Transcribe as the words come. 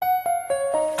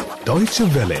Deutsche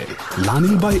Welle,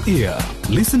 learning by ear.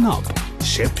 Listen up,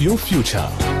 shape your future.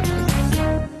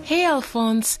 Hey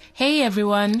Alphonse, hey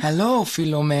everyone. Hello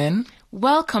Philomen.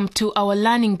 Welcome to our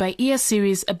Learning by Ear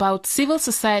series about civil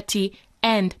society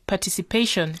and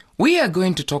participation. We are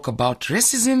going to talk about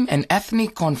racism and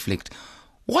ethnic conflict.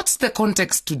 What's the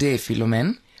context today,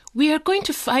 Philomen? We are going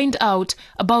to find out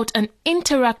about an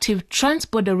interactive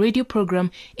trans-border radio program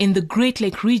in the Great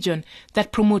Lake region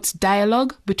that promotes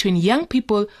dialogue between young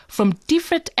people from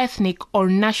different ethnic or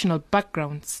national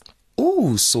backgrounds.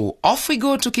 Ooh, so off we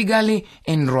go to Kigali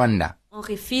in Rwanda.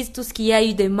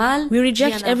 We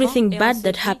reject everything bad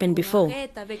that happened before,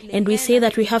 and we say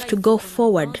that we have to go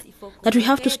forward, that we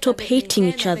have to stop hating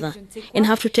each other and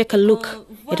have to take a look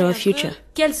at our future.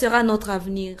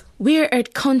 We're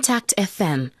at Contact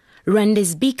FM,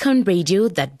 Rwanda's beacon radio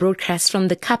that broadcasts from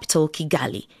the capital,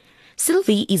 Kigali.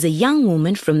 Sylvie is a young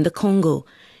woman from the Congo.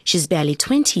 She's barely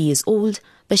 20 years old,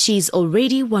 but she is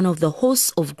already one of the hosts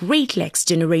of Great Lakes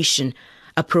Generation,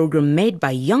 a program made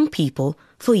by young people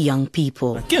for young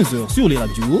people. 15h sur les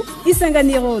radios.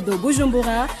 Isanganiro de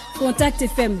Bujumbura, Contact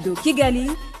FM de Kigali.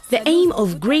 The aim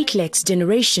of Great Lakes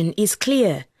Generation is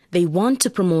clear. They want to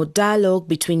promote dialogue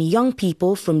between young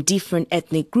people from different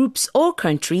ethnic groups or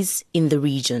countries in the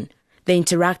region. The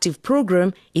interactive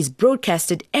program is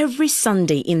broadcasted every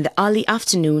Sunday in the early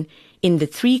afternoon in the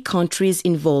 3 countries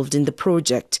involved in the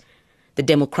project: the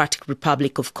Democratic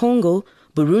Republic of Congo,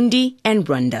 Burundi, and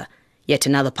Rwanda, yet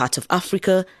another part of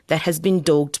Africa that has been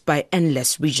dogged by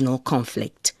endless regional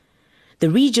conflict. The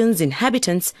region's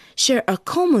inhabitants share a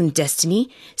common destiny,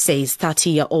 says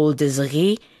 30-year-old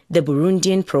Desiree, the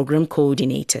Burundian program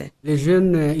coordinator. All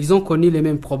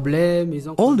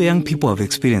the young people have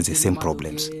experienced the same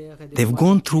problems. They've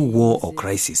gone through war or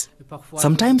crisis.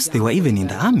 Sometimes they were even in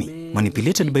the army,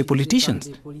 manipulated by politicians.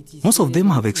 Most of them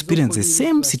have experienced the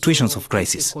same situations of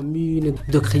crisis.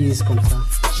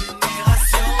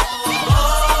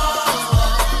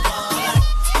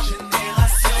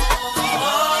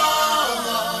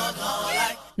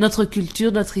 Notre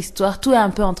culture, notre histoire, tout est un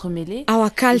peu entremêlé.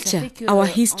 Our culture, our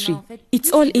history,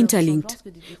 it's all interlinked.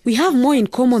 We have more in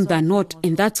common than not,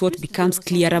 and that's what becomes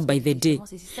clearer by the day.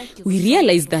 We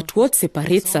realize that what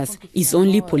separates us is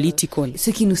only political. Ce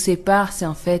qui nous sépare, c'est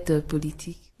en fait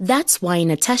politique. That's why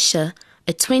Natasha,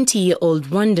 a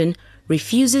 20-year-old Rwandan,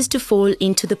 refuses to fall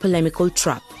into the polemical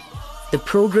trap. The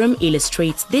program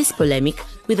illustrates this polemic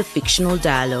with a fictional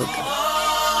dialogue.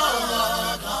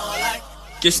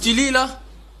 Qu'est-ce qu'il lit là?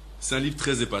 C'est un livre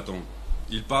très épatant.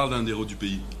 Il parle d'un héros du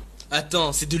pays.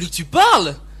 Attends, c'est de lui que tu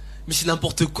parles? Mais c'est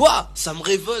n'importe quoi, ça me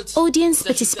révolte. Audience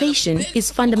participation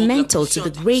is fundamental to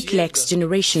the Great Lakes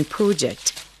Generation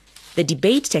project. The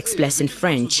debate takes place in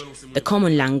French, the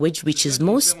common language which is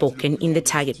most spoken in the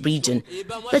target region.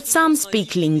 But some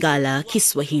speak Lingala,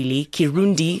 Kiswahili,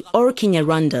 Kirundi or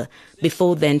Kinyarwanda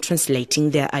before then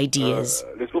translating their ideas.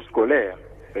 Les sources scolaires,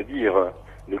 c'est-à-dire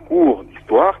les cours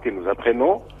d'histoire que nous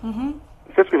apprenons,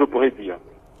 c'est ce que je pourrais dire.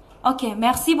 Okay,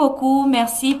 merci beaucoup,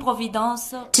 merci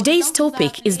Providence. Today's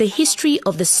topic is the history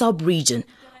of the sub-region,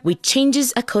 which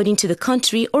changes according to the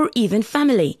country or even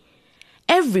family.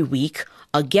 Every week,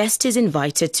 a guest is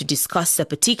invited to discuss a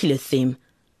particular theme.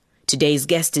 Today's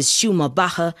guest is Shuma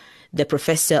Baha, the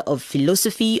professor of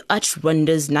philosophy at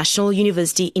Rwanda's National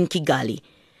University in Kigali.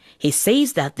 He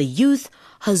says that the youth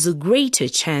has a greater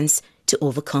chance to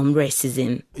overcome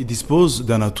racism. Ils disposent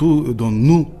d'un atout dont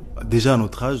nous, déjà à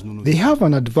notre âge, they have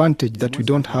an advantage that we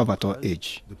don't have at our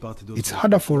age. It's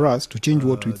harder for us to change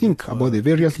what we think about the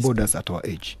various borders at our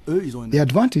age. The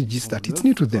advantage is that it's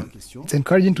new to them. It's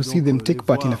encouraging to see them take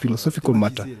part in a philosophical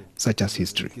matter such as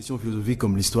history.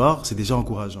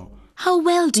 How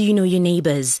well do you know your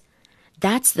neighbors?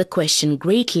 That's the question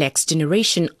Great Lakes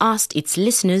Generation asked its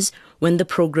listeners when the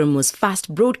program was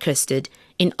first broadcasted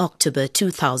in October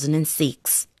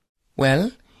 2006.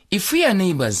 Well, if we are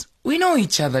neighbors, we know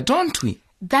each other, don't we?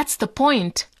 That's the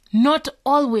point. Not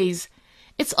always.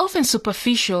 It's often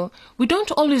superficial. We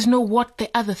don't always know what the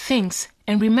other thinks.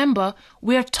 And remember,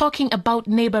 we are talking about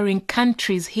neighboring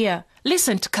countries here.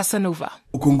 Listen to Casanova.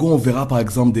 In the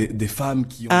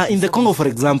Congo, for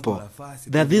example,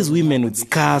 there are these women with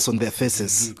scars on their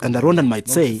faces, and a Rwandan might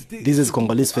say this is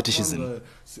Congolese fetishism.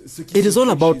 It is all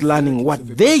about learning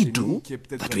what they do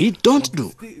that we don't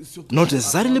do, not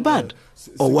necessarily bad,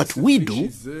 or what we do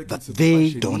that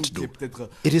they don't do.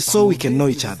 It is so we can know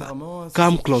each other,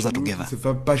 come closer together.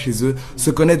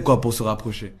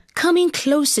 Coming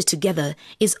closer together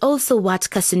is also what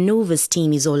Casanova's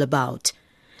team is all about.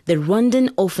 The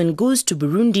Rwandan often goes to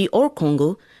Burundi or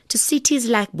Congo, to cities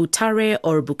like Butare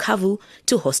or Bukavu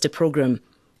to host a program.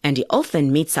 and he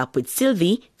often meets up with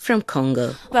Sylvie from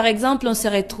Congo. Par exemple, on se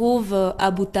retrouve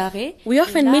à Butare. We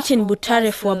often meet in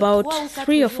Butare for about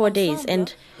 3 or 4 days,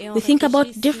 and we think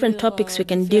about different topics we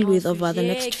can deal with over the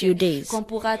next few days.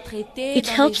 It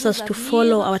helps us to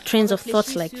follow our trains of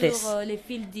thoughts like this.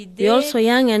 We're also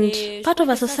young and part of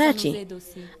a society.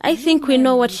 I think we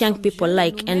know what young people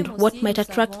like and what might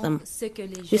attract them.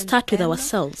 We start with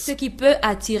ourselves. Ce qui peut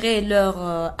attirer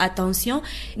leur attention.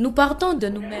 Nous partons de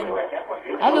nous-mêmes.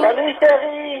 Allô? Salut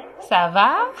chérie. Ça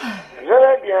va? Je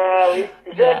vais bien, oui.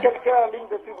 J'ai quelqu'un en ligne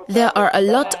depuis vous. There are a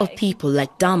lot of people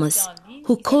like Damas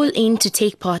who call in to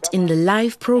take part in the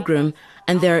live program,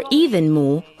 and there are even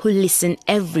more who listen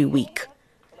every week.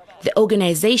 The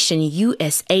organization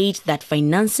USAID that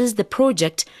finances the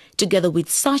project, together with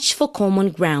Search for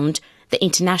Common Ground, the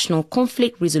International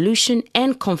Conflict Resolution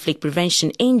and Conflict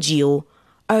Prevention NGO,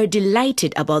 are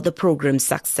delighted about the program's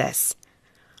success.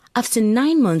 After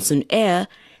 9 months on air,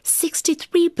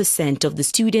 63% of the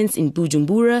students in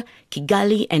Bujumbura,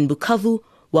 Kigali and Bukavu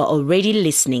were already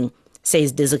listening,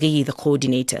 says Desiree, the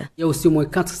coordinator.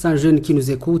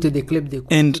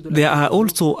 And there are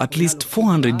also at least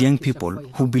 400 young people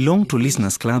who belong to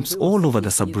listeners' clubs all over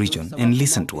the sub-region and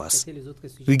listen to us.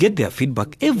 We get their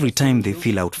feedback every time they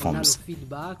fill out forms.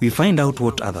 We find out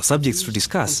what other subjects to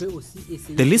discuss.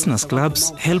 The listeners'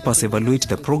 clubs help us evaluate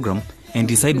the program and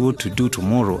decide what to do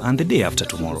tomorrow and the day after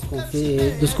tomorrow.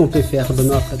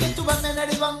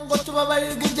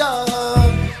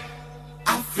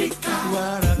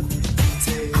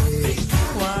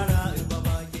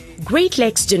 Great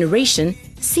Lakes Generation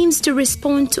seems to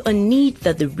respond to a need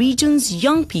that the region's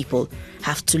young people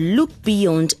have to look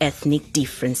beyond ethnic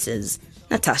differences.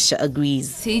 Natasha agrees.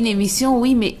 C'est une émission,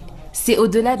 oui, mais c'est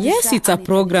au-delà de Yes, ça. it's a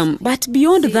program, but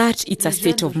beyond that, it's a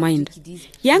state of mind.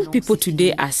 Young people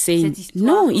today are saying,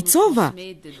 no, it's over.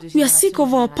 We are sick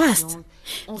of our past.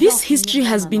 This history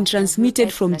has been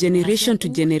transmitted from generation to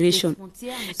generation,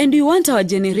 and we want our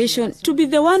generation to be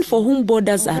the one for whom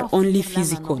borders are only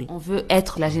physical. On veut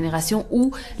être la génération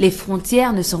où les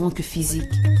frontières ne seront que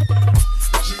physiques.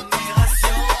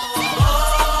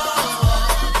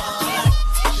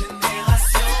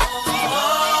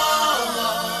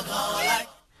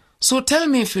 So tell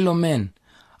me, Philomene,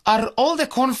 are all the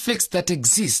conflicts that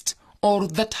exist or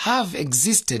that have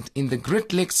existed in the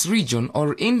Great Lakes region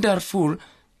or in Darfur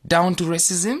down to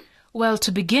racism? Well,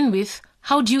 to begin with,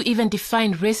 how do you even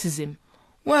define racism?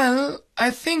 Well, I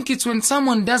think it's when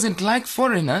someone doesn't like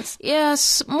foreigners.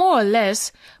 Yes, more or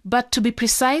less. But to be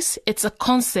precise, it's a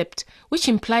concept which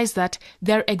implies that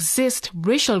there exist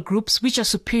racial groups which are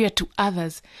superior to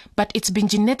others, but it's been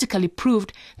genetically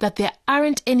proved that there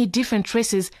aren't any different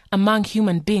races among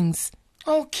human beings.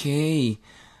 Okay.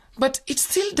 But it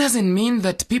still doesn't mean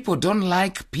that people don't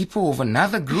like people of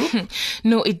another group?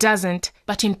 No, it doesn't.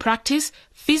 But in practice,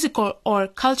 physical or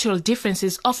cultural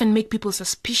differences often make people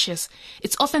suspicious.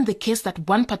 It's often the case that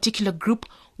one particular group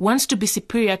wants to be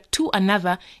superior to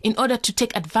another in order to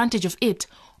take advantage of it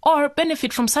or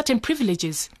benefit from certain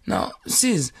privileges. Now,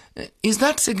 sis, is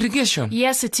that segregation?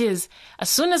 Yes, it is. As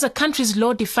soon as a country's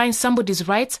law defines somebody's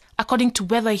rights according to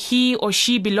whether he or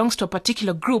she belongs to a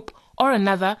particular group or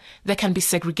another, there can be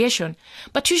segregation.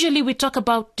 But usually we talk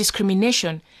about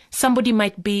discrimination. Somebody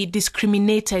might be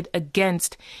discriminated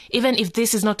against, even if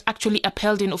this is not actually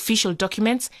upheld in official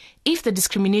documents, if the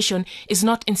discrimination is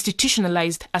not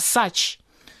institutionalized as such.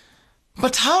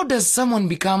 But how does someone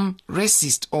become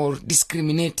racist or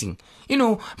discriminating? You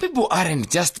know, people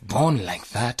aren't just born like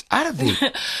that, are they?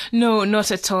 No, not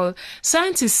at all.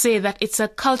 Scientists say that it's a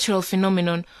cultural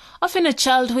phenomenon. Often a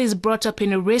child who is brought up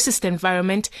in a racist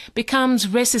environment becomes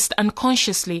racist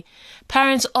unconsciously.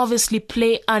 Parents obviously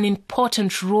play an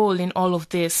important role in all of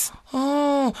this.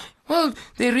 Oh, well,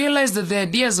 they realize that the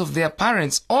ideas of their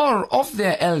parents or of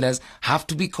their elders have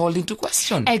to be called into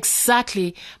question.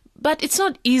 Exactly. But it's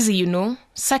not easy, you know.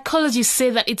 Psychologists say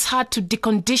that it's hard to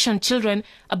decondition children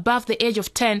above the age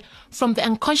of 10 from the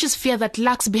unconscious fear that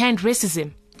lurks behind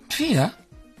racism. Fear?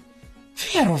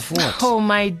 Fear of what? Oh,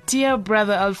 my dear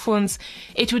brother Alphonse,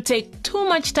 it would take too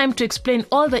much time to explain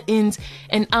all the ins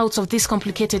and outs of this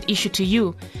complicated issue to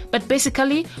you. But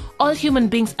basically, all human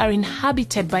beings are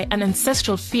inhabited by an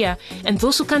ancestral fear, and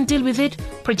those who can't deal with it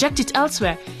project it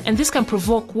elsewhere, and this can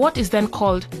provoke what is then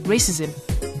called racism.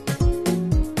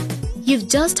 You've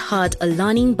just heard a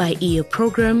Learning by Ear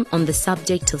program on the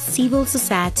subject of civil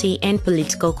society and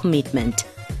political commitment.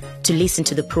 To listen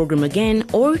to the program again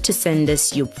or to send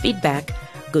us your feedback,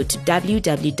 go to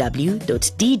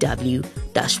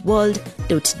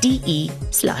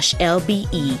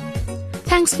www.dw-world.de/lbe.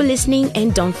 Thanks for listening,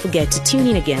 and don't forget to tune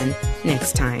in again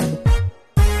next time.